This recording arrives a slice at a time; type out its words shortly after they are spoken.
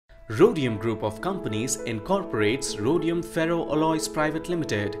Rhodium Group of Companies incorporates Rhodium Ferroalloys Private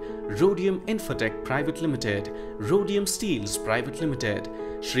Limited, Rhodium Infotech Private Limited, Rhodium Steels Private Limited,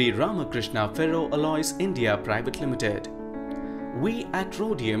 Sri Ramakrishna Ferroalloys India Private Limited. We at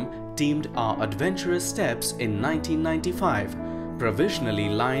Rhodium teamed our adventurous steps in 1995, provisionally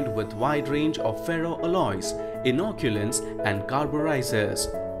lined with wide range of ferroalloys, inoculants and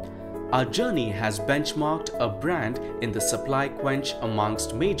carburizers. Our journey has benchmarked a brand in the supply quench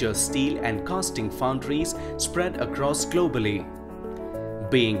amongst major steel and casting foundries spread across globally.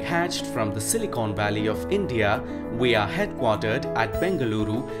 Being hatched from the Silicon Valley of India, we are headquartered at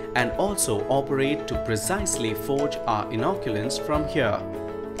Bengaluru and also operate to precisely forge our inoculants from here.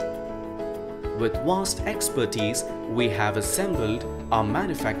 With vast expertise, we have assembled our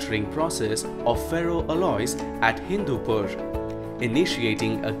manufacturing process of ferroalloys at Hindupur,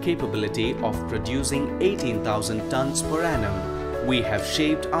 initiating a capability of producing 18,000 tons per annum. We have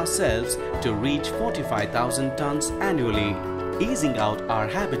shaped ourselves to reach 45,000 tons annually. Easing out our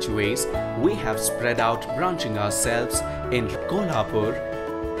habitués, we have spread out branching ourselves in Kolhapur,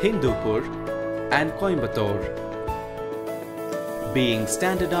 Hindupur and Coimbatore. Being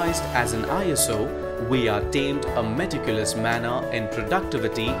standardized as an ISO, we are tamed a meticulous manner in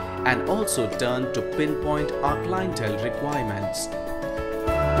productivity and also turn to pinpoint our clientele requirements.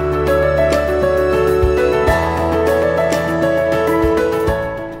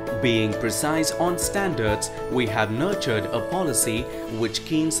 Being precise on standards, we have nurtured a policy which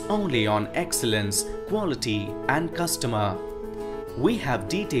keens only on excellence, quality and customer. We have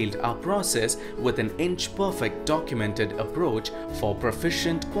detailed our process with an inch-perfect documented approach for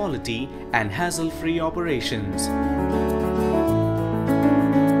proficient quality and hassle-free operations.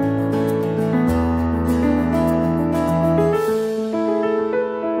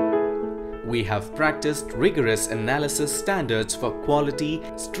 We have practiced rigorous analysis standards for quality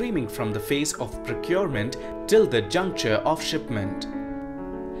streaming from the phase of procurement till the juncture of shipment.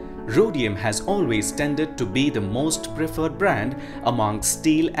 Rhodium has always tended to be the most preferred brand among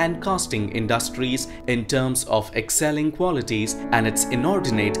steel and casting industries in terms of excelling qualities and its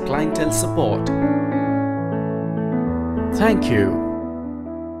inordinate clientele support. Thank you.